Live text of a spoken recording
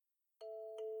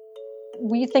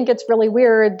We think it's really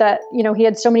weird that, he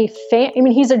had so many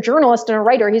he's a journalist and a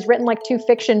writer. He's written like 2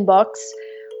 fiction books.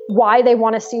 Why they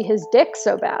want to see his dick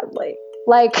so badly?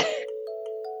 Like,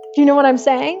 do you know what I'm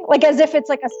saying? Like, as if it's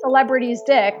like a celebrity's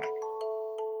dick.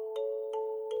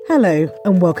 Hello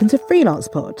and welcome to Freelance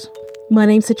Pod. My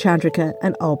name's Chandrika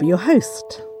and I'll be your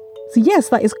host. So yes,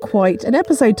 that is quite an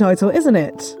episode title, isn't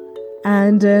it?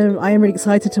 And I am really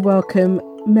excited to welcome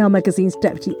Mail Magazine's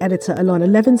deputy editor Alana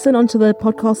Levinson onto the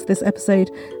podcast for this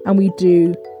episode, and we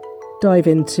do dive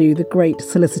into the great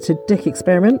solicited dick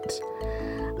experiment,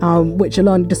 which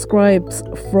Alana describes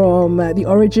from the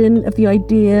origin of the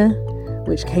idea,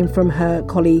 which came from her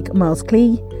colleague Miles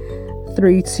Klee,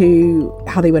 through to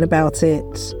how they went about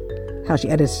it, how she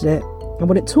edited it, and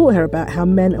what it taught her about how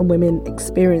men and women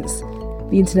experience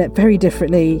the internet very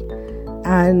differently,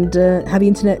 and how the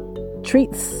internet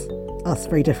treats us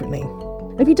very differently.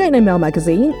 If you don't know Mail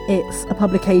Magazine, it's a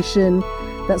publication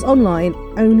that's online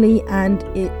only, and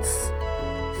it's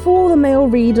for the male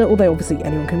reader, although obviously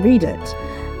anyone can read it.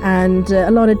 And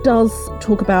Alana does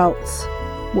talk about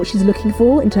what she's looking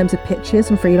for in terms of pitches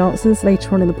from freelancers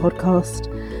later on in the podcast.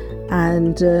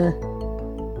 And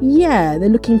they're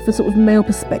looking for sort of male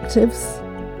perspectives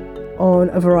on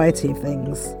a variety of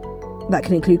things. That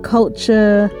can include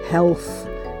culture, health,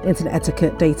 internet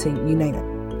etiquette, dating, you name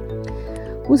it.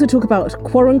 We also talk about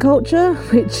quarren culture,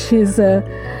 which is a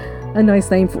nice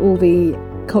name for all the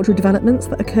cultural developments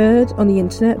that occurred on the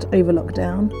internet over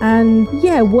lockdown. And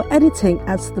what editing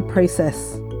adds to the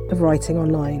process of writing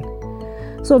online.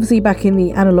 So obviously back in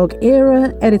the analog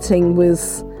era, editing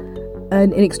was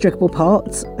an inextricable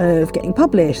part of getting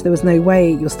published. There was no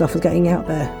way your stuff was getting out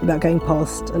there without going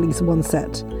past at least one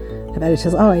set of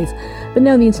editors' eyes. But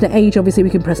now in the internet age, obviously we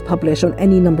can press publish on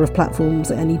any number of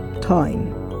platforms at any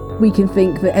time. We can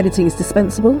think that editing is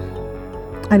dispensable,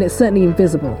 and it's certainly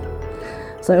invisible.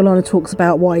 So Alana talks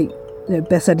about why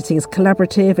best editing is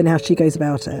collaborative and how she goes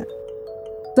about it.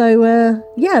 So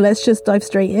let's just dive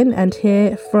straight in and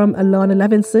hear from Alana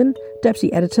Levinson,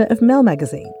 deputy editor of Mail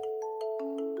Magazine.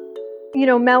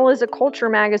 Mail is a culture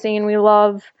magazine. We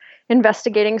love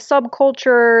investigating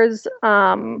subcultures,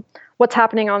 what's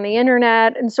happening on the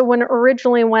internet. And so when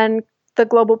the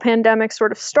global pandemic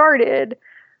sort of started,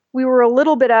 we were a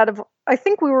little bit I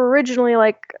think we were originally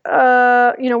like,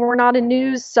 we're not a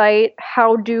news site.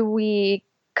 How do we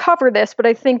cover this? But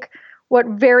I think what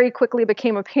very quickly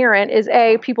became apparent is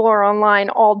people are online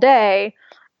all day,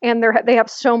 and they have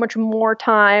so much more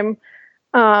time,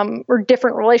 or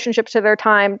different relationships to their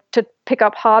time to pick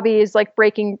up hobbies like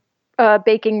baking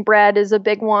bread is a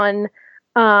big one.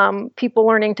 People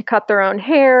learning to cut their own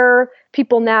hair,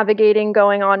 people navigating,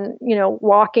 going on,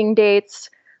 walking dates,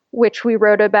 which we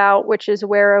wrote about, which is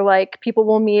where like people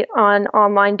will meet on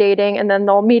online dating and then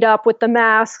they'll meet up with the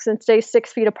masks and stay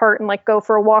 6 feet apart and like go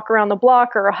for a walk around the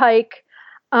block or a hike.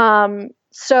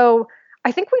 So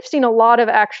I think we've seen a lot of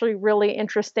actually really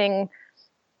interesting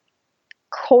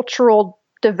cultural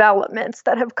developments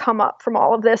that have come up from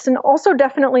all of this, and also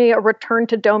definitely a return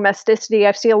to domesticity.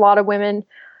 I see a lot of women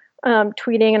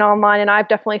tweeting and online, and I've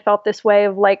definitely felt this way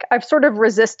of like, I've sort of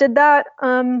resisted that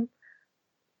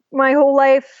my whole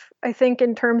life. I think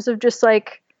in terms of just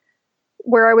like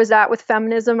where I was at with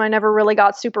feminism, I never really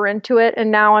got super into it. And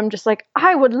now I'm just like,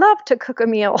 I would love to cook a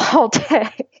meal all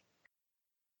day.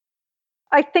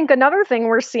 I think another thing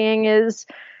we're seeing is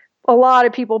a lot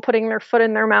of people putting their foot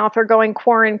in their mouth or going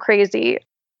quarren crazy.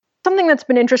 Something that's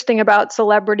been interesting about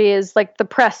celebrity is like the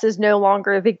press is no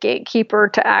longer the gatekeeper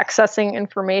to accessing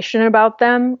information about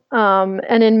them.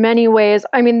 And in many ways,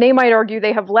 they might argue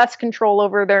they have less control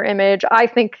over their image. I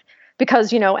think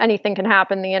because, anything can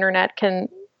happen, the internet can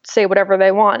say whatever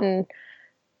they want and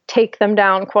take them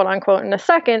down, quote unquote, in a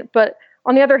second. But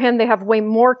on the other hand, they have way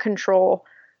more control,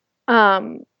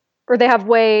 or they have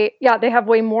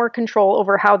way more control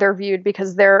over how they're viewed,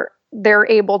 because they're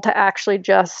able to actually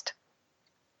just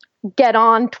get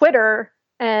on Twitter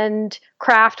and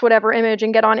craft whatever image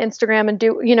and get on Instagram and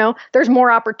do, there's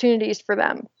more opportunities for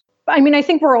them. I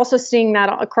think we're also seeing that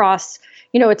across,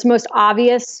 it's most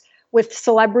obvious with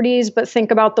celebrities, but think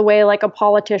about the way like a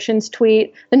politician's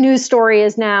tweet. The news story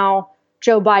is now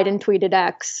Joe Biden tweeted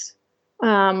X,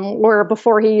 where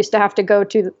before he used to have to go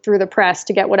through the press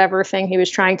to get whatever thing he was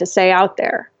trying to say out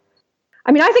there.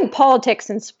 I think politics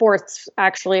and sports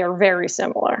actually are very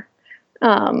similar.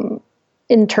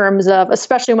 In terms of,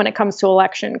 especially when it comes to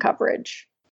election coverage.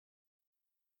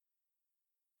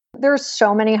 There's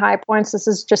so many high points. This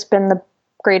has just been the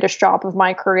greatest job of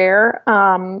my career.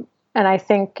 And I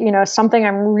think, something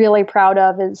I'm really proud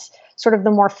of is sort of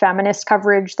the more feminist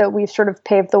coverage that we've sort of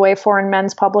paved the way for in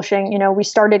men's publishing. We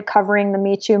started covering the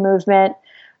Me Too movement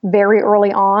very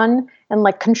early on in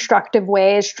like constructive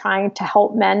ways, trying to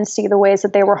help men see the ways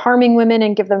that they were harming women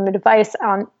and give them advice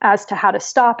on as to how to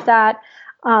stop that.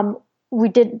 We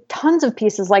did tons of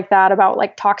pieces like that about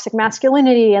like toxic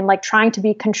masculinity and like trying to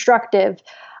be constructive.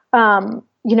 More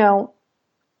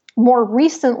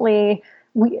recently,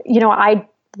 I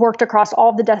worked across all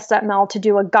of the desks at Mel to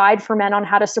do a guide for men on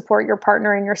how to support your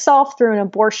partner and yourself through an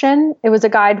abortion. It was a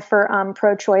guide for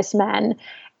pro-choice men.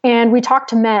 And we talked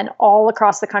to men all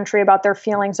across the country about their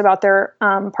feelings about their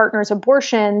partners'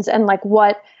 abortions and like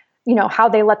what, how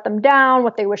they let them down,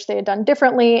 what they wish they had done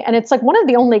differently. And it's like one of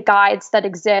the only guides that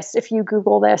exists if you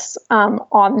Google this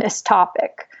on this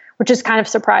topic, which is kind of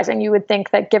surprising. You would think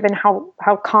that given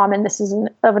how common this is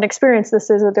of an experience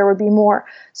this is, that there would be more.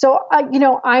 So,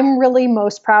 I'm really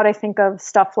most proud, I think, of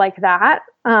stuff like that,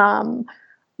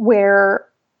 where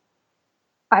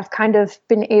I've kind of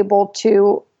been able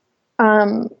to,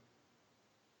 I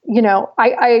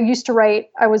used to write,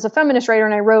 I was a feminist writer,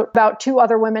 and I wrote about two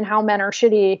other women, how men are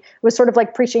shitty. It was sort of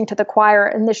like preaching to the choir.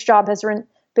 And this job has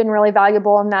been really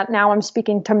valuable in that now I'm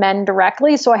speaking to men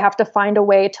directly. So I have to find a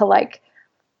way to like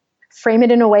frame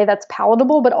it in a way that's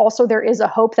palatable, but also there is a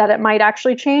hope that it might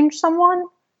actually change someone.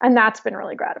 And that's been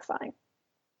really gratifying.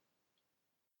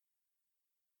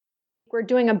 We're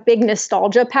doing a big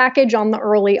nostalgia package on the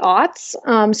early aughts.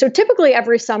 So typically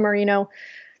every summer,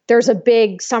 there's a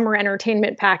big summer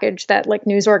entertainment package that like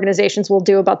news organizations will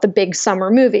do about the big summer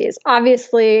movies.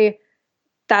 Obviously,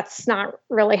 that's not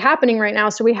really happening right now.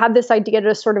 So we had this idea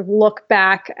to sort of look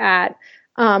back at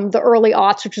the early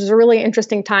aughts, which was a really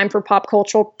interesting time for pop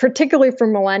culture, particularly for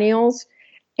millennials.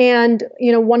 And,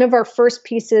 one of our first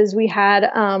pieces, we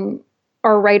had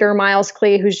our writer, Miles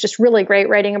Klee, who's just really great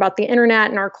writing about the internet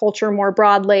and our culture more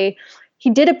broadly. He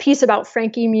did a piece about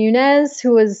Frankie Muniz,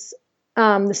 who was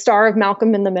the star of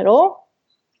Malcolm in the Middle.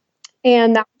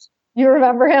 And you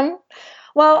remember him?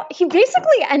 Well, he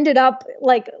basically ended up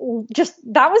like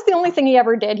that was the only thing he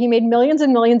ever did. He made millions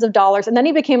and millions of dollars. And then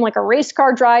he became like a race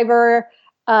car driver.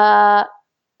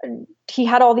 He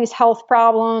had all these health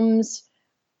problems.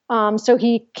 So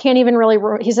he can't even really,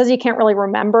 he says he can't really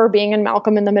remember being in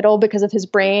Malcolm in the Middle because of his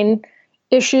brain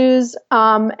issues.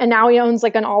 And now he owns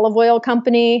like an olive oil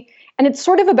company. And it's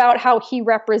sort of about how he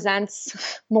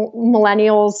represents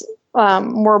millennials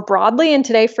more broadly. And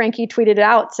today Frankie tweeted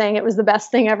out saying it was the best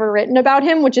thing ever written about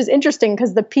him, which is interesting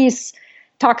because the piece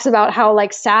talks about how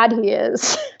like sad he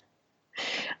is.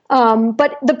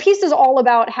 But the piece is all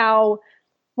about how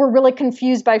we're really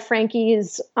confused by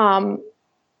Frankie's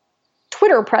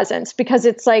Twitter presence, because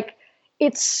it's like,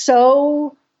 it's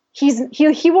so,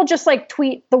 he will just like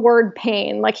tweet the word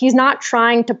pain. Like he's not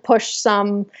trying to push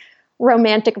some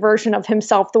romantic version of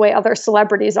himself the way other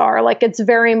celebrities are. Like it's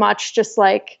very much just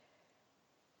like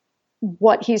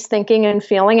what he's thinking and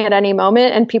feeling at any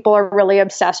moment. And people are really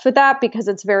obsessed with that because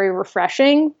it's very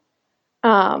refreshing.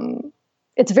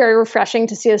 It's very refreshing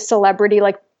to see a celebrity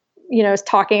like, is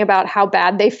talking about how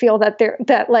bad they feel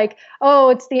that like, oh,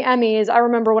 it's the Emmys. I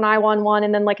remember when I won one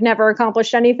and then like never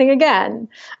accomplished anything again.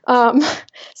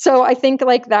 So I think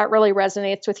like that really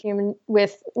resonates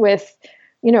with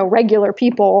regular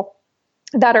people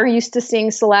that are used to seeing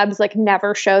celebs like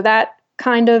never show that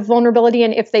kind of vulnerability.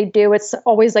 And if they do, it's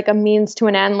always like a means to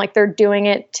an end. Like they're doing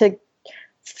it to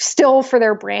still for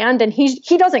their brand. And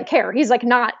he doesn't care. He's like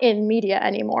not in media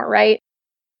anymore. Right.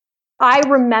 I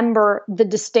remember the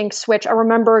distinct switch. I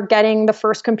remember getting the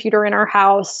first computer in our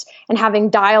house and having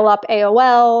dial-up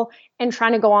AOL and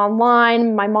trying to go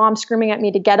online. My mom screaming at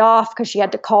me to get off because she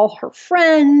had to call her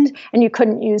friend and you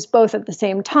couldn't use both at the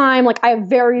same time. Like I have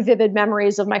very vivid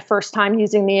memories of my first time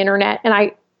using the internet.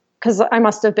 And because I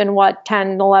must have been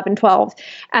 10, 11, 12.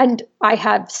 And I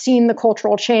have seen the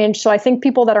cultural change. So I think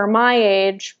people that are my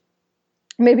age,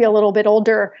 maybe a little bit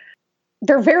older,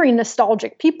 they're very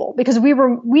nostalgic people because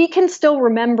we can still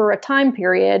remember a time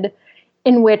period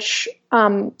in which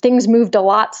things moved a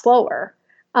lot slower.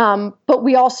 But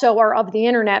we also are of the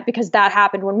internet because that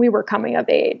happened when we were coming of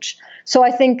age. So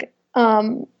I think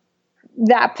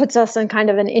that puts us in kind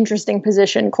of an interesting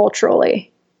position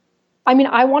culturally. I mean,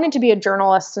 I wanted to be a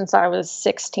journalist since I was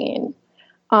 16.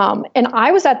 And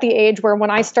I was at the age where when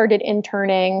I started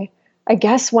interning, I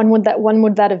guess when would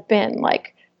that have been?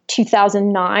 Like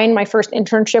 2009, my first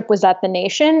internship was at The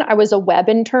Nation. I was a web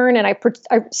intern, and I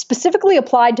specifically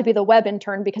applied to be the web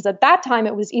intern because at that time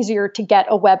it was easier to get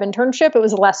a web internship. It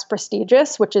was less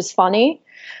prestigious, which is funny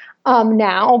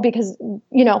now because,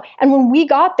 and when we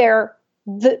got there,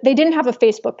 they didn't have a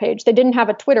Facebook page. They didn't have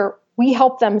a Twitter. We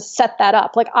helped them set that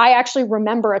up. Like I actually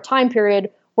remember a time period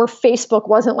where Facebook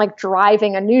wasn't like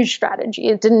driving a news strategy.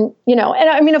 It didn't, and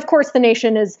I mean, of course, The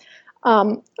Nation is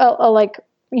like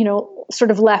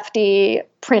sort of lefty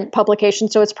print publication.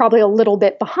 So it's probably a little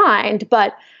bit behind,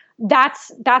 but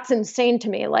that's insane to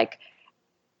me. Like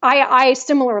I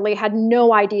similarly had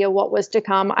no idea what was to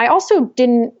come. I also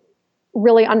didn't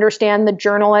really understand the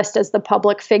journalist as the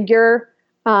public figure.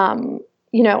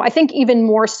 I think even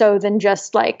more so than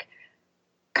just like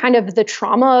kind of the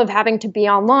trauma of having to be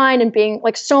online and being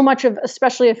like so much of,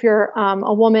 especially if you're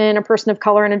a woman, a person of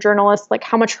color, and a journalist, like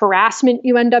how much harassment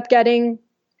you end up getting.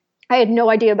 I had no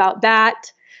idea about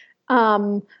that.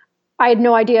 I had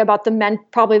no idea about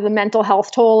probably the mental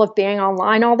health toll of being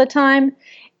online all the time.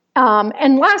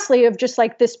 And lastly, of just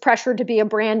like this pressure to be a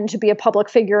brand and to be a public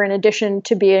figure in addition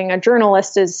to being a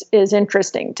journalist is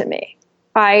interesting to me.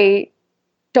 I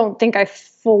don't think I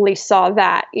fully saw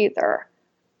that either.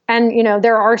 And,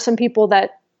 there are some people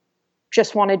that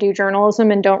just want to do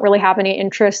journalism and don't really have any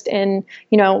interest in,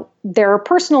 their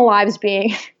personal lives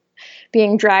being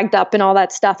dragged up and all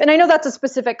that stuff. And I know that's a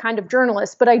specific kind of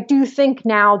journalist, but I do think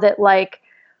now that like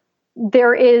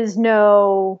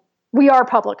we are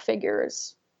public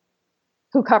figures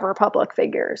who cover public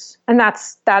figures. And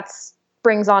that's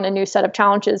brings on a new set of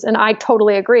challenges. And I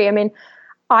totally agree. I mean,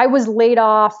 I was laid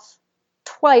off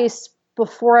twice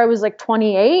before I was like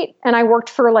 28, and I worked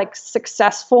for like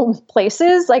successful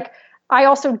places. Like I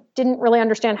also didn't really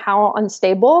understand how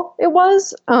unstable it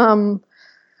was.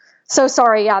 So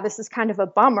sorry, yeah, this is kind of a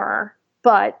bummer,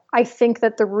 but I think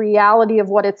that the reality of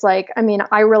what it's like, I mean,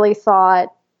 I really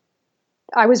thought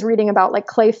I was reading about like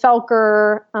Clay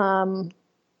Felker,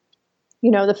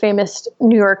 the famous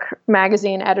New York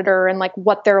Magazine editor, and like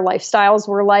what their lifestyles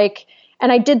were like.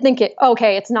 And I did think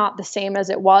it's not the same as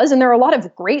it was. And there are a lot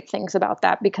of great things about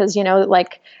that because,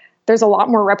 like there's a lot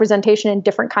more representation in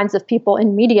different kinds of people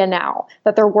in media now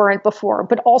that there weren't before.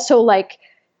 But also like,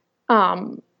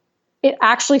 it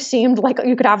actually seemed like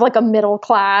you could have like a middle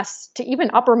class to even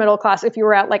upper middle class if you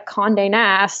were at like Condé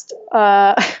Nast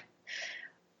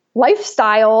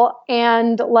lifestyle,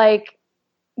 and like,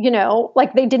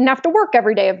 like they didn't have to work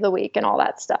every day of the week and all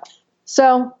that stuff.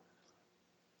 So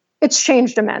it's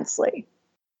changed immensely.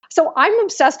 So I'm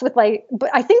obsessed with but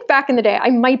I think back in the day, I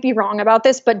might be wrong about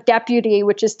this, but deputy,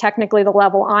 which is technically the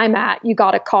level I'm at, you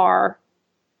got a car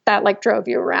that like drove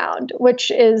you around,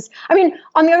 which is, I mean,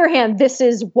 on the other hand, this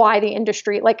is why the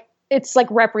industry, like it's like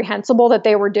reprehensible that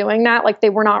they were doing that. Like they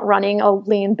were not running a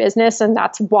lean business, and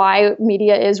that's why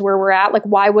media is where we're at. Like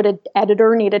why would an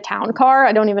editor need a town car?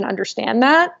 I don't even understand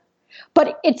that.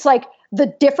 But it's like the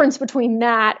difference between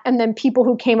that and then people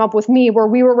who came up with me where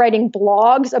we were writing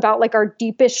blogs about like our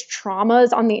deepest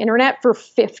traumas on the internet for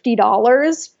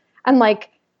 $50 and like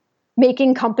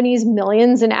making companies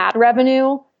millions in ad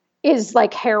revenue is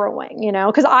like harrowing,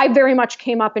 because I very much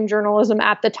came up in journalism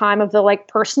at the time of the like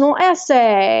personal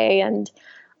essay, and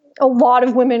a lot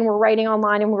of women were writing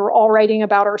online and we were all writing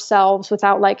about ourselves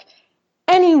without like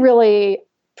any really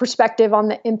perspective on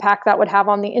the impact that would have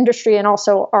on the industry and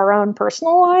also our own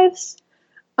personal lives.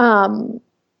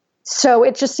 So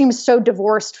it just seems so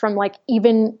divorced from like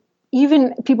even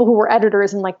people who were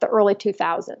editors in like the early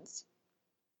 2000s.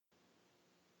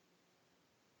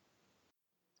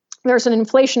 There's an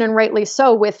inflation, and rightly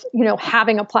so, with,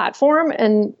 having a platform,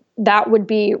 and that would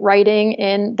be writing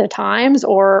in the Times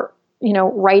or,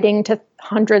 writing to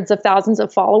hundreds of thousands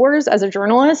of followers as a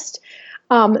journalist.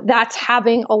 That's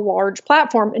having a large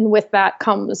platform. And with that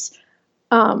comes,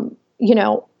 a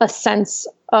sense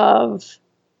of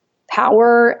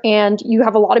power, and you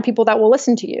have a lot of people that will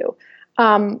listen to you.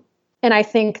 And I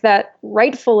think that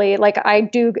rightfully, like I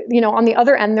do, on the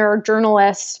other end, there are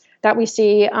journalists that we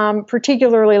see,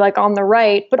 particularly like on the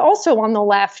right, but also on the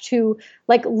left, who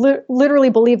like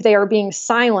literally believe they are being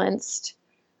silenced.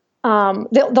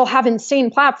 They'll have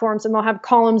insane platforms and they'll have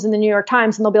columns in the New York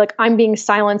Times and they'll be like, I'm being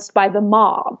silenced by the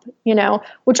mob,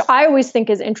 which I always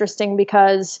think is interesting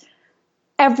because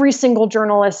every single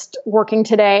journalist working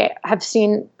today have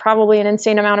seen probably an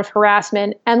insane amount of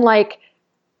harassment, and like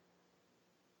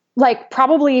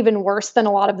probably even worse than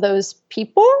a lot of those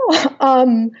people.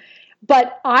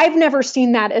 But I've never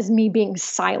seen that as me being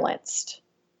silenced.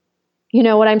 You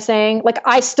know what I'm saying? Like,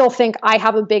 I still think I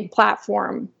have a big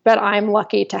platform that I'm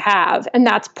lucky to have, and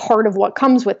that's part of what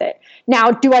comes with it. Now,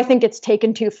 do I think it's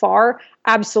taken too far?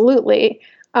 Absolutely.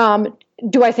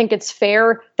 Do I think it's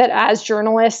fair that as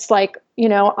journalists, like,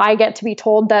 I get to be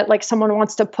told that like someone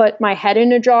wants to put my head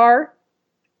in a jar?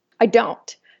 I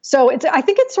don't. So I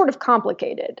think it's sort of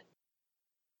complicated.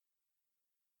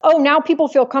 Oh, now people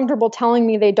feel comfortable telling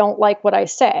me they don't like what I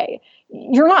say.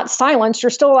 You're not silenced.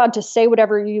 You're still allowed to say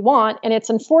whatever you want. And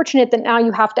it's unfortunate that now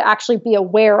you have to actually be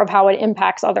aware of how it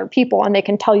impacts other people, and they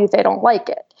can tell you they don't like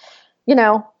it,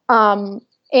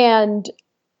 and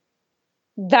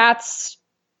that's,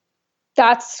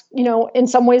 in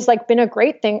some ways like been a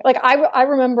great thing. Like I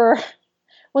remember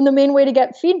when the main way to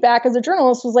get feedback as a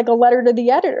journalist was like a letter to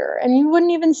the editor, and you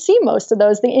wouldn't even see most of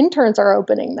those. The interns are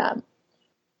opening them.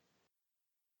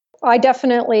 I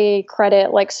definitely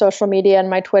credit like social media and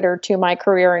my Twitter to my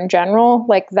career in general.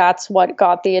 Like that's what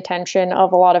got the attention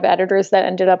of a lot of editors that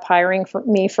ended up hiring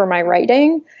me for my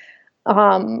writing.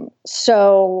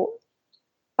 So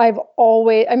I've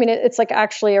always, it's like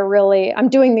actually I'm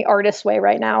doing the artist way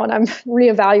right now, and I'm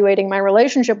reevaluating my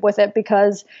relationship with it,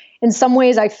 because in some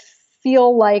ways I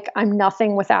feel like I'm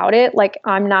nothing without it. Like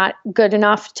I'm not good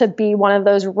enough to be one of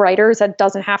those writers that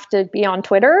doesn't have to be on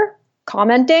Twitter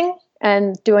commenting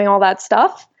and doing all that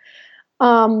stuff.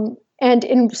 And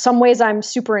in some ways I'm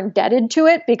super indebted to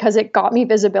it, because it got me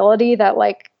visibility that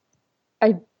like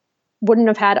I wouldn't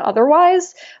have had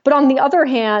otherwise. But on the other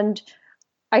hand,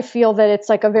 I feel that it's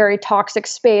like a very toxic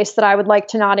space that I would like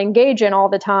to not engage in all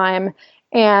the time.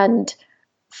 And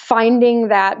finding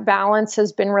that balance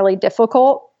has been really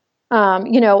difficult.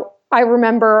 I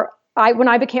remember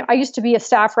I used to be a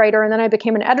staff writer, and then I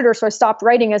became an editor. So I stopped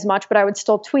writing as much, but I would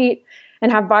still tweet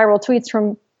and have viral tweets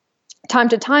from time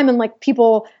to time. And like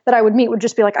people that I would meet would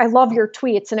just be like, I love your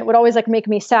tweets. And it would always like make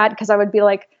me sad, because I would be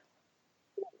like,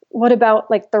 what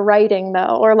about like the writing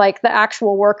though? Or like the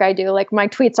actual work I do? Like my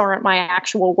tweets aren't my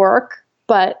actual work,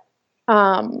 but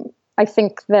I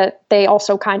think that they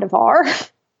also kind of are.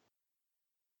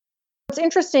 What's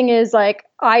interesting is like,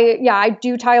 I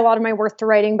do tie a lot of my worth to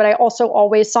writing, but I also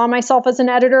always saw myself as an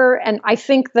editor. And I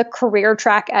think the career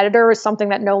track editor is something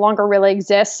that no longer really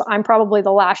exists. I'm probably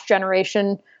the last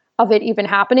generation of it even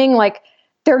happening. Like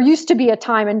there used to be a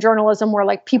time in journalism where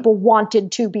like people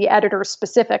wanted to be editors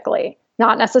specifically,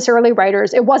 not necessarily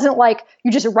writers. It wasn't like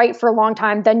you just write for a long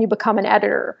time, then you become an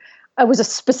editor. It was a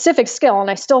specific skill, and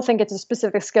I still think it's a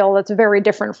specific skill that's very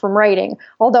different from writing,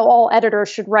 although all editors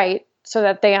should write so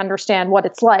that they understand what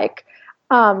it's like.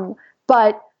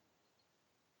 But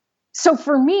so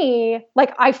for me,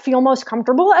 like I feel most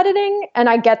comfortable editing, and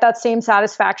I get that same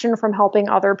satisfaction from helping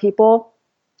other people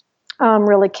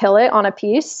really kill it on a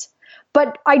piece.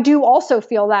 But I do also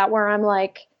feel that where I'm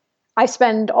like, I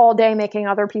spend all day making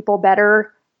other people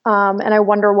better. And I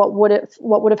wonder what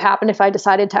would have happened if I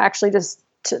decided to actually just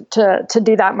to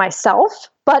do that myself.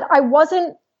 But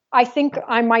I think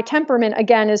my temperament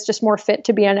again is just more fit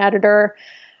to be an editor.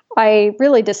 I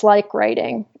really dislike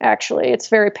writing, actually. It's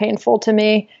very painful to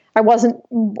me.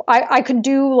 I could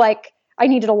do like, I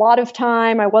needed a lot of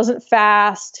time. I wasn't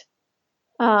fast.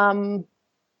 I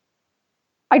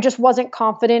just wasn't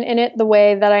confident in it the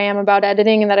way that I am about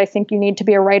editing, and that I think you need to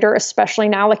be a writer, especially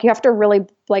now. Like you have to really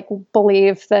like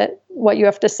believe that what you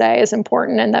have to say is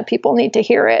important and that people need to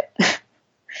hear it.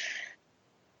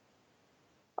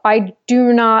 I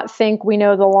do not think we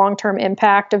know the long-term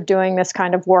impact of doing this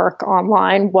kind of work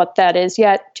online, what that is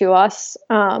yet to us.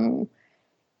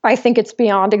 I think it's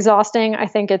beyond exhausting. I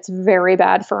think it's very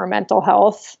bad for our mental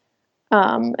health.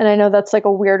 And I know that's like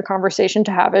a weird conversation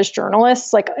to have as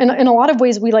journalists. Like in a lot of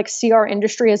ways, we like see our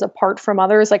industry as apart from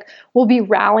others. Like we'll be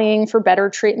rallying for better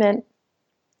treatment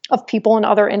of people in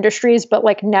other industries, but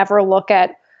like never look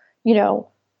at,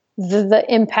 the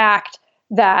impact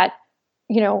that,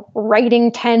 writing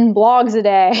 10 blogs a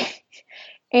day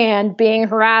and being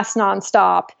harassed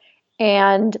nonstop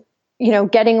and,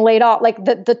 getting laid off, like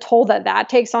the toll that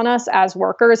takes on us as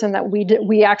workers, and that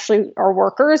we actually are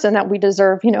workers, and that we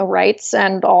deserve, rights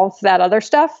and all of that other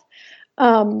stuff.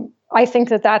 I think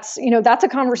that's a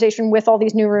conversation with all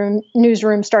these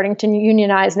newsrooms starting to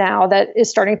unionize now that is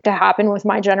starting to happen with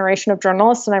my generation of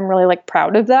journalists. And I'm really like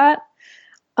proud of that.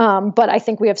 But I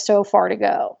think we have so far to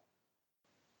go.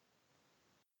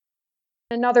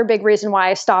 Another big reason why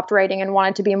I stopped writing and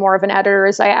wanted to be more of an editor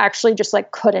is I actually just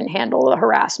like couldn't handle the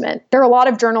harassment. There are a lot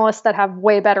of journalists that have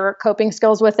way better coping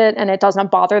skills with it, and it doesn't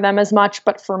bother them as much.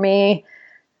 But for me,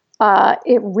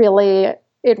 it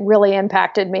really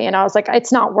impacted me. And I was like,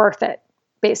 it's not worth it,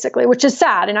 basically, which is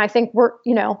sad. And I think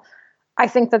I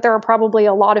think that there are probably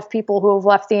a lot of people who have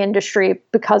left the industry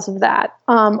because of that.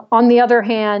 On the other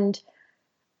hand,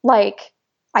 like,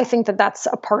 I think that that's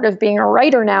a part of being a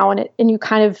writer now. And you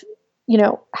kind of,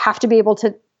 have to be able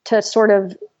to sort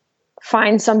of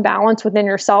find some balance within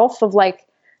yourself of like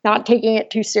not taking it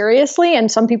too seriously.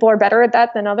 And some people are better at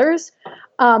that than others.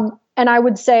 And I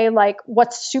would say like,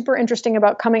 what's super interesting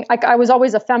about I was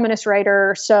always a feminist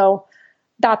writer. So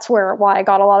that's why I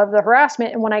got a lot of the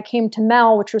harassment. And when I came to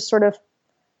Mel, which was sort of,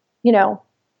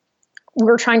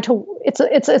 we're trying to,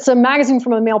 it's a magazine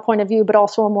from a male point of view, but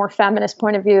also a more feminist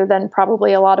point of view than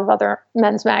probably a lot of other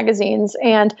men's magazines.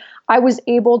 And I was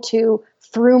able to,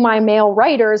 through my male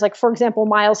writers, like for example,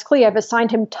 Miles Klee, I've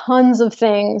assigned him tons of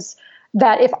things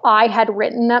that if I had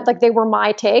written them, like they were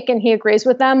my take and he agrees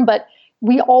with them. But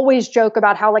we always joke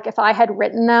about how like if I had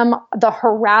written them, the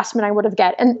harassment I would have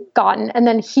gotten, and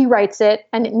then he writes it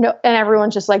and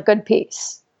everyone's just like, good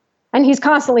piece. And he's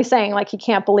constantly saying like he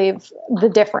can't believe the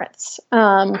difference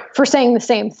for saying the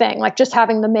same thing, like just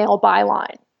having the male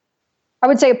byline. I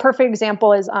would say a perfect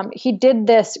example is he did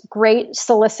this great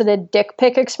solicited dick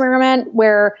pic experiment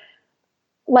where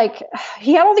like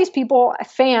he had all these people,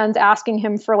 fans asking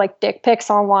him for like dick pics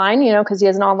online, you know, because he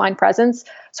has an online presence.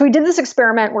 So he did this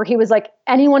experiment where he was like,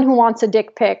 anyone who wants a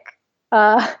dick pic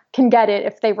can get it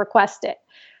if they request it.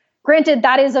 Granted,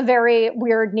 that is a very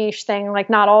weird niche thing. Like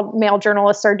not all male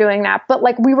journalists are doing that. But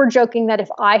like we were joking that if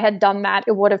I had done that,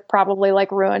 it would have probably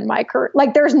like ruined my career.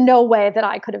 Like there's no way that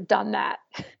I could have done that.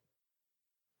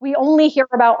 We only hear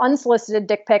about unsolicited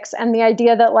dick pics, and the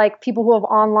idea that like people who have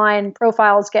online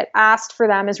profiles get asked for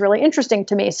them is really interesting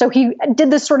to me. So he did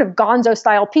this sort of gonzo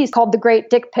style piece called The Great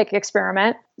Dick Pic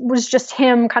Experiment. It was just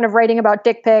him kind of writing about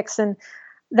dick pics and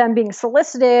them being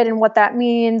solicited and what that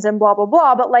means and blah, blah,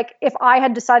 blah. But like if I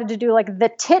had decided to do like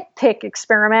the tit pic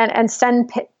experiment and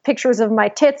send pictures of my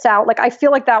tits out, like I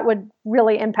feel like that would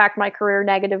really impact my career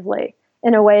negatively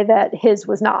in a way that his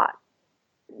was not.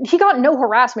 He got no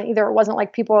harassment either. It wasn't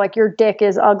like people were like, your dick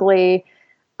is ugly.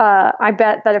 I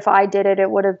bet that if I did it, it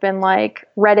would have been like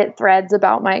Reddit threads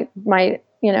about my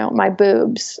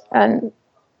boobs and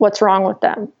what's wrong with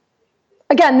them.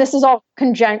 Again, this is all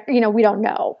we don't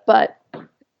know, but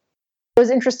it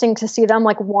was interesting to see them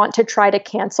like want to try to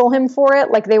cancel him for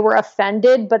it. Like they were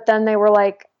offended, but then they were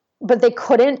like, but they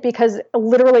couldn't because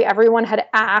literally everyone had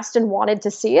asked and wanted to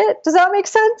see it. Does that make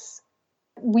sense?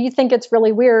 We think it's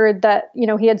really weird that, you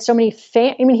know, he had so many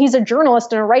he's a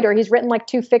journalist and a writer. He's written like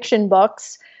 2 fiction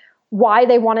books. Why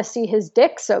they want to see his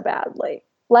dick so badly?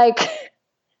 Like,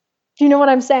 do you know what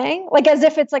I'm saying? Like as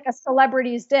if it's like a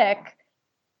celebrity's dick.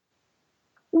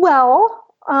 Well,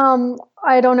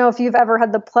 I don't know if you've ever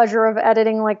had the pleasure of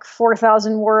editing like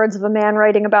 4,000 words of a man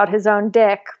writing about his own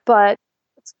dick, but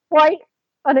it's quite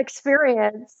an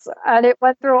experience. And it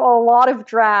went through a lot of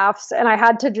drafts and I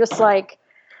had to just like,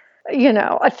 you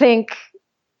know, I think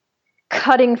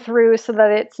cutting through so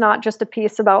that it's not just a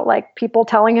piece about like people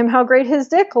telling him how great his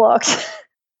dick looks.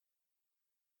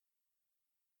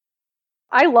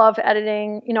 I love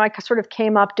editing. You know, I sort of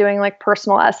came up doing like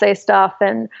personal essay stuff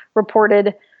and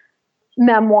reported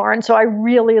memoir. And so I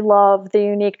really love the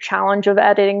unique challenge of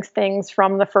editing things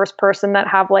from the first person that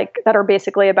are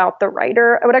basically about the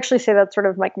writer. I would actually say that's sort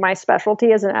of like my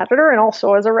specialty as an editor and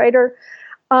also as a writer.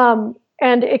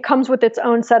 And it comes with its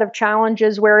own set of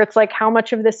challenges where it's like, how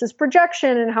much of this is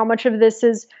projection and how much of this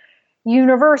is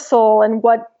universal and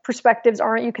what perspectives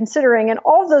aren't you considering? And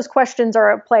all of those questions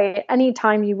are at play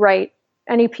anytime you write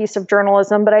any piece of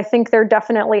journalism. But I think they're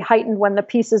definitely heightened when the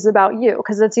piece is about you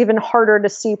because it's even harder to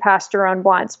see past your own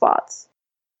blind spots.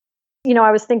 You know,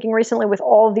 I was thinking recently with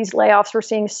all of these layoffs, we're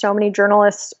seeing so many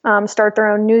journalists start their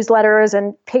own newsletters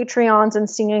and Patreons and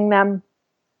seeing them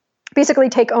basically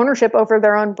take ownership over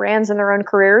their own brands and their own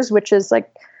careers, which is like,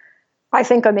 I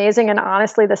think amazing and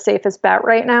honestly the safest bet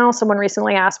right now. Someone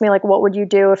recently asked me like, what would you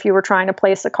do if you were trying to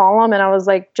place a column? And I was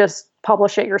like, just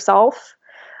publish it yourself.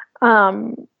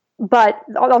 But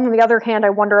on the other hand, I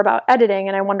wonder about editing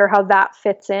and I wonder how that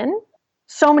fits in.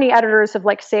 So many editors have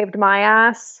like saved my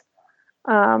ass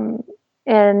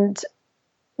and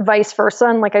vice versa.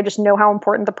 And like, I just know how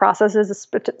important the process is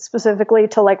specifically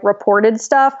to like reported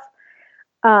stuff.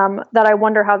 That I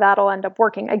wonder how that'll end up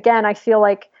working. Again, I feel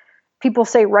like people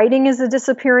say writing is a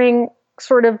disappearing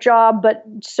sort of job, but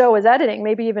so is editing,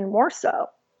 maybe even more so.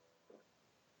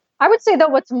 I would say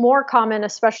that what's more common,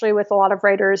 especially with a lot of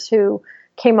writers who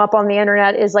came up on the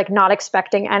internet, is like not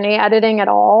expecting any editing at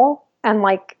all and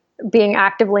like being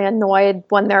actively annoyed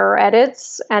when there are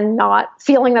edits and not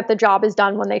feeling that the job is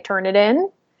done when they turn it in,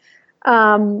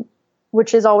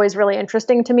 which is always really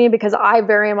interesting to me because I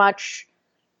very much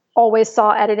always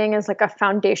saw editing as like a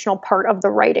foundational part of the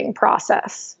writing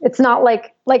process. It's not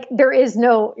like there is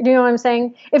no, you know what I'm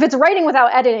saying? If it's writing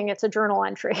without editing, it's a journal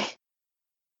entry.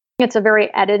 It's a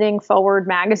very editing forward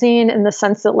magazine in the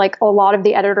sense that like a lot of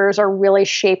the editors are really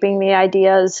shaping the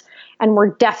ideas and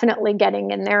we're definitely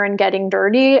getting in there and getting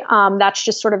dirty. That's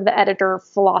just sort of the editor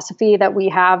philosophy that we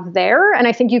have there. And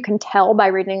I think you can tell by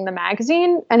reading the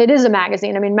magazine, and it is a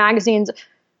magazine. I mean, magazines,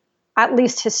 at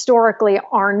least historically,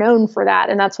 are known for that.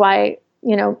 And that's why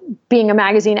being a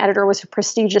magazine editor was a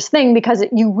prestigious thing because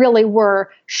you really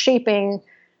were shaping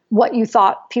what you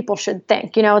thought people should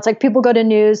think. It's like people go to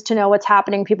news to know what's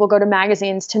happening. People go to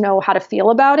magazines to know how to feel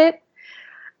about it.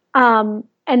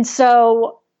 And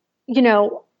so,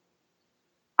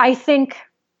 I think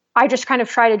I just kind of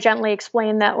try to gently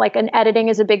explain that like an editing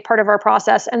is a big part of our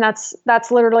process. And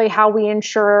that's literally how we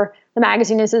ensure the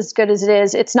magazine is as good as it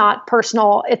is. It's not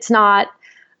personal. It's not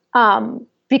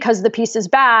because the piece is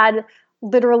bad.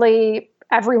 Literally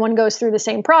everyone goes through the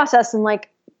same process. And like,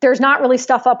 there's not really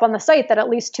stuff up on the site that at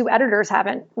least 2 editors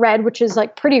haven't read, which is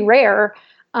like pretty rare.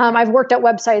 I've worked at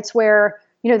websites where,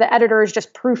 the editor is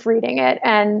just proofreading it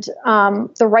and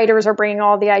the writers are bringing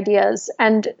all the ideas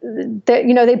and,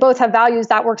 they both have values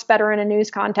that works better in a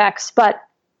news context. But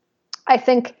I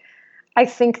think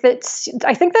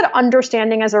that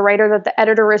understanding as a writer that the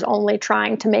editor is only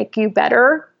trying to make you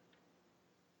better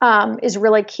is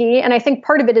really key. And I think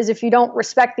part of it is if you don't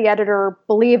respect the editor or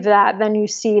believe that, then you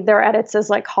see their edits as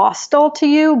like hostile to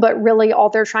you, but really all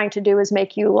they're trying to do is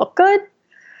make you look good.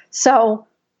 So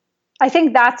I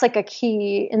think that's like a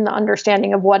key in the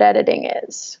understanding of what editing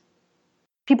is.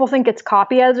 People think it's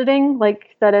copy editing,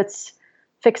 like that it's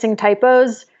fixing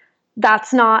typos.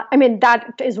 That's not,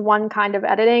 that is one kind of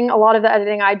editing. A lot of the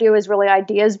editing I do is really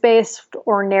ideas based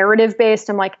or narrative based.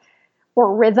 I'm like,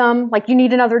 or rhythm, like you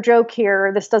need another joke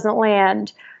here. This doesn't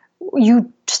land.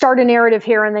 You start a narrative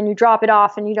here and then you drop it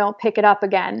off and you don't pick it up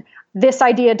again. This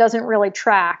idea doesn't really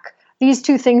track. These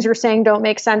 2 things you're saying don't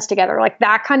make sense together. Like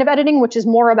that kind of editing, which is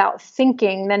more about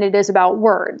thinking than it is about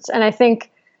words. And I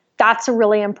think that's a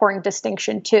really important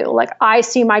distinction too. Like I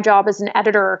see my job as an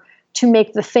editor to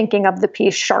make the thinking of the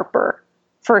piece sharper,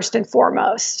 first and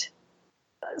foremost.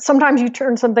 Sometimes you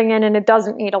turn something in and it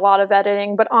doesn't need a lot of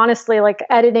editing, but honestly, like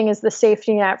editing is the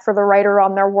safety net for the writer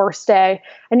on their worst day.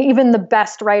 And even the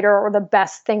best writer or the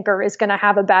best thinker is going to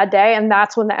have a bad day. And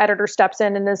that's when the editor steps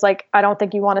in and is like, I don't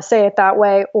think you want to say it that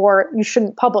way, or you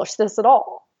shouldn't publish this at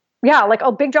all. Yeah, like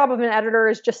a big job of an editor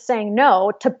is just saying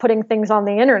no to putting things on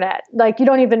the internet. Like you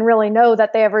don't even really know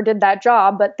that they ever did that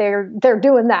job, but they're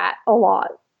doing that a lot.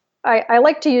 I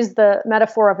like to use the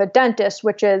metaphor of a dentist,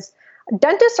 which is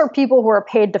dentists are people who are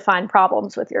paid to find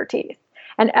problems with your teeth.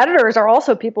 And editors are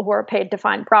also people who are paid to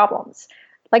find problems.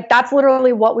 Like that's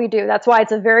literally what we do. That's why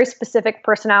it's a very specific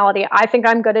personality. I think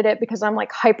I'm good at it because I'm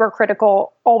like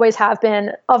hypercritical, always have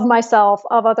been, of myself,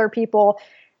 of other people.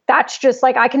 That's just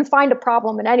like, I can find a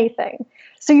problem in anything.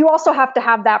 So you also have to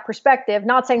have that perspective,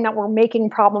 not saying that we're making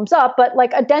problems up, but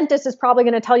like a dentist is probably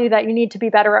going to tell you that you need to be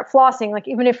better at flossing, like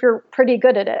even if you're pretty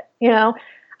good at it,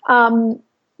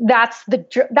 that's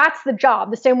the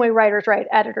job. The same way writers write,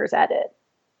 editors edit.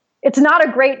 It's not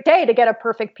a great day to get a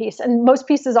perfect piece, and most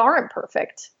pieces aren't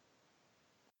perfect.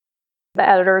 The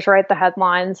editors write the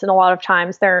headlines, and a lot of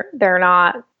times they're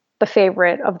not the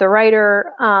favorite of the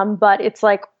writer. But it's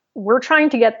like we're trying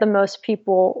to get the most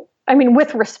people.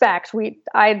 With respect,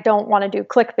 I don't want to do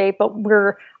clickbait, but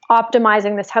we're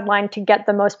optimizing this headline to get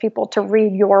the most people to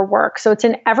read your work. So it's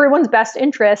in everyone's best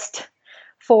interest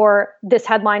for this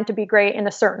headline to be great in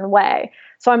a certain way.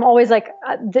 So I'm always like,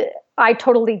 I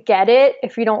totally get it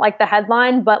if you don't like the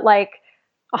headline, but like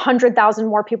 100,000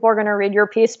 more people are going to read your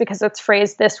piece because it's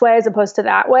phrased this way as opposed to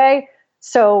that way.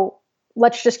 So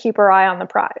let's just keep our eye on the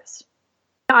prize.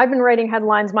 I've been writing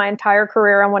headlines my entire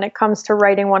career, and when it comes to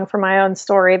writing one for my own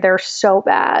story, they're so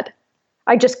bad.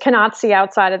 I just cannot see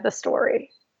outside of the story.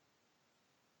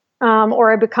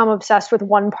 Or I become obsessed with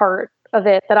one part of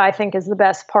it that I think is the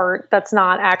best part that's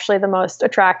not actually the most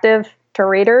attractive to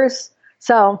readers.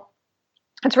 So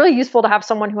it's really useful to have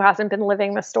someone who hasn't been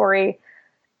living the story.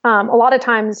 A lot of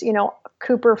times,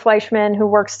 Cooper Fleischman, who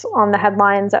works on the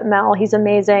headlines at Mel, he's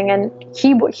amazing. And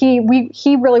he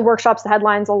really workshops the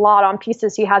headlines a lot on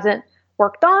pieces he hasn't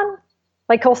worked on.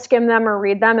 Like he'll skim them or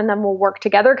read them and then we'll work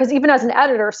together. Because even as an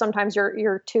editor, sometimes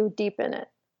you're too deep in it.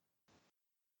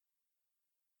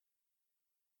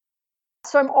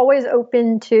 So I'm always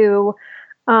open to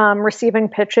receiving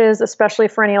pitches, especially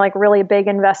for any like really big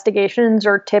investigations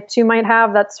or tips you might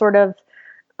have. That's sort of,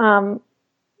 a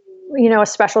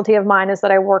specialty of mine is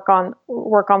that I work on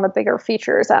the bigger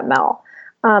features at Mel.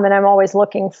 And I'm always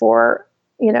looking for,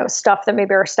 stuff that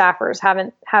maybe our staffers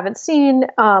haven't seen,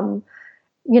 and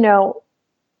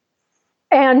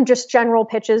just general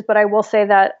pitches. But I will say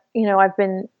that, I've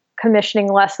been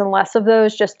commissioning less and less of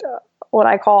those, just what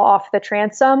I call off the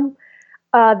transom.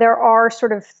 There are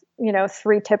sort of,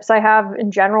 3 tips I have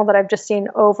in general that I've just seen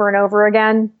over and over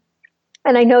again.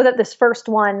 And I know that this first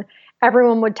one,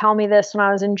 everyone would tell me this when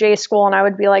I was in J school, and I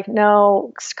would be like,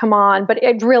 no, come on. But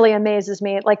it really amazes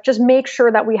me. Like, just make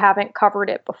sure that we haven't covered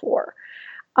it before.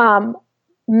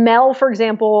 Mel, for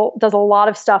example, does a lot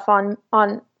of stuff on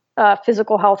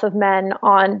physical health of men,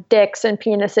 on dicks and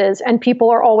penises, and people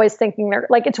are always thinking they're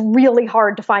like, it's really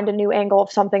hard to find a new angle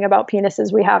of something about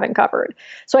penises we haven't covered.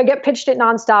 So I get pitched it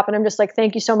nonstop, and I'm just like,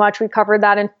 thank you so much. We covered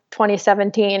that in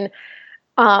 2017.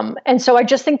 And so I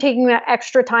just think taking that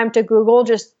extra time to Google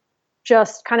just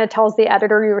kind of tells the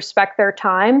editor you respect their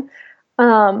time.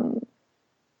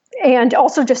 And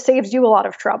also just saves you a lot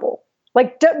of trouble.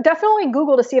 Like definitely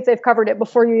Google to see if they've covered it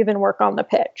before you even work on the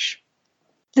pitch.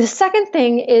 The second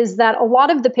thing is that a lot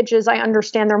of the pitches, I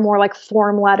understand they're more like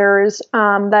form letters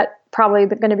that probably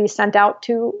going to be sent out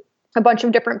to a bunch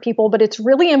of different people, but it's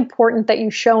really important that you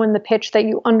show in the pitch that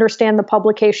you understand the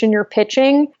publication you're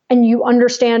pitching and you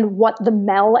understand what the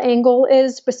Mel angle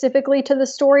is specifically to the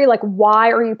story. Like,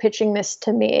 why are you pitching this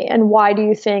to me? And why do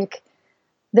you think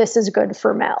this is good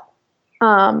for Mel?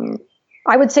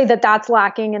 I would say that that's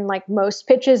lacking in like most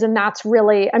pitches. And that's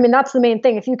really, I mean, that's the main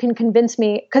thing. If you can convince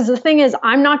me, because the thing is,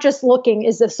 I'm not just looking,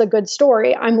 is this a good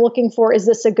story? I'm looking for, is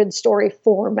this a good story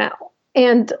for Mel?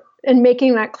 And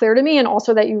making that clear to me, and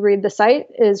also that you read the site,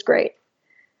 is great.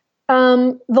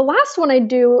 The last one I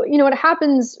do, it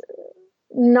happens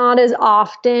not as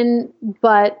often,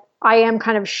 but I am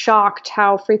kind of shocked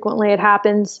how frequently it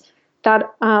happens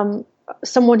that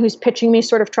someone who's pitching me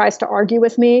sort of tries to argue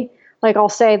with me. Like I'll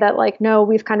say that like, no,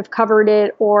 we've kind of covered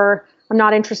it, or I'm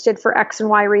not interested for X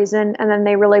and Y reason. And then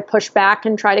they really push back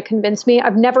and try to convince me.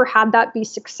 I've never had that be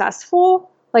successful.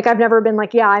 Like I've never been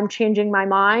like, yeah, I'm changing my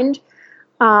mind.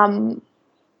 And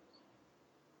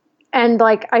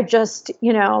like, I just,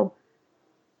 I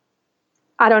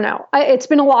don't know. It's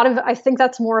been a lot of, I think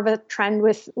that's more of a trend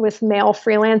with male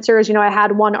freelancers. I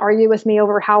had one argue with me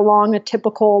over how long a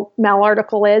typical Mel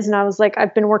article is. And I was like,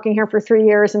 I've been working here for 3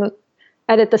 years and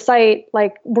edit the site.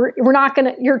 Like we're not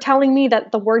going to, you're telling me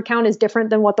that the word count is different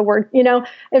than what the word,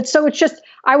 so it's just,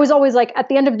 I was always like, at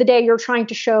the end of the day, you're trying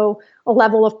to show a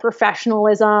level of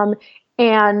professionalism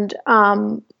and,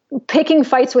 picking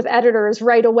fights with editors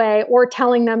right away, or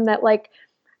telling them that like,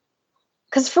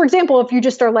 because for example, if you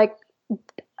just are like,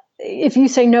 if you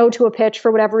say no to a pitch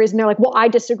for whatever reason, they're like, well, I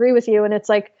disagree with you. And it's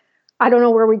like, I don't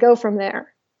know where we go from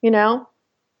there, and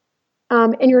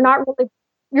you're not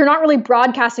really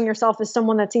broadcasting yourself as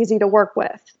someone that's easy to work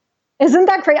with. Isn't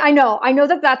that crazy? I know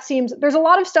that seems, there's a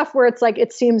lot of stuff where it's like,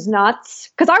 it seems nuts,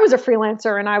 because I was a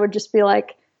freelancer and I would just be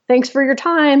like, thanks for your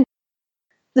time.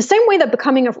 The same way that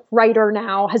becoming a writer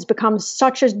now has become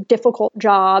such a difficult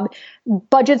job,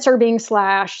 budgets are being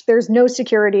slashed, there's no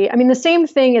security. I mean, the same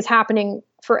thing is happening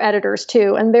for editors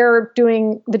too, and they're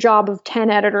doing the job of 10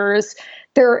 editors.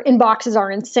 Their inboxes are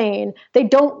insane. They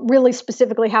don't really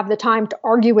specifically have the time to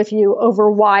argue with you over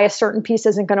why a certain piece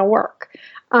isn't going to work.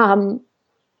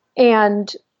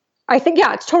 And I think,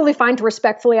 yeah, it's totally fine to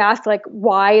respectfully ask like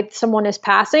why someone is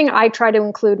passing. I try to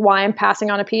include why I'm passing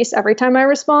on a piece every time I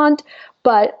respond.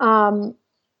 But,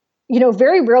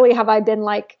 very rarely have I been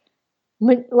like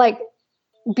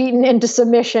beaten into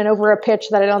submission over a pitch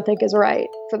that I don't think is right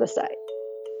for the site.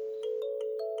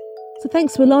 So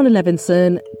thanks to Alana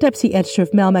Levinson, Deputy Editor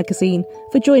of Mel Magazine,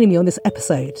 for joining me on this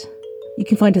episode. You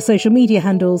can find her social media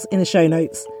handles in the show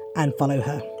notes and follow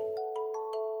her.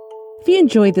 If you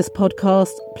enjoyed this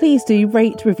podcast, please do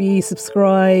rate, review,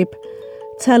 subscribe,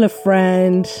 tell a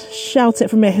friend, shout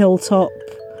it from a hilltop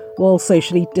while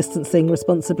socially distancing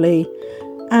responsibly,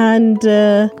 and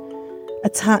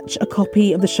attach a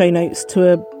copy of the show notes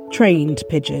to a trained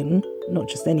pigeon, not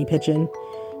just any pigeon,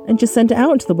 and just send it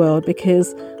out into the world,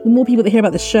 because the more people that hear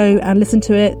about the show and listen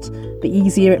to it, the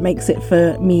easier it makes it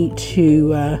for me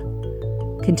to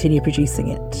continue producing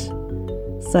it.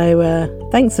 So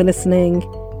thanks for listening,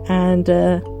 and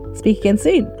speak again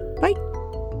soon.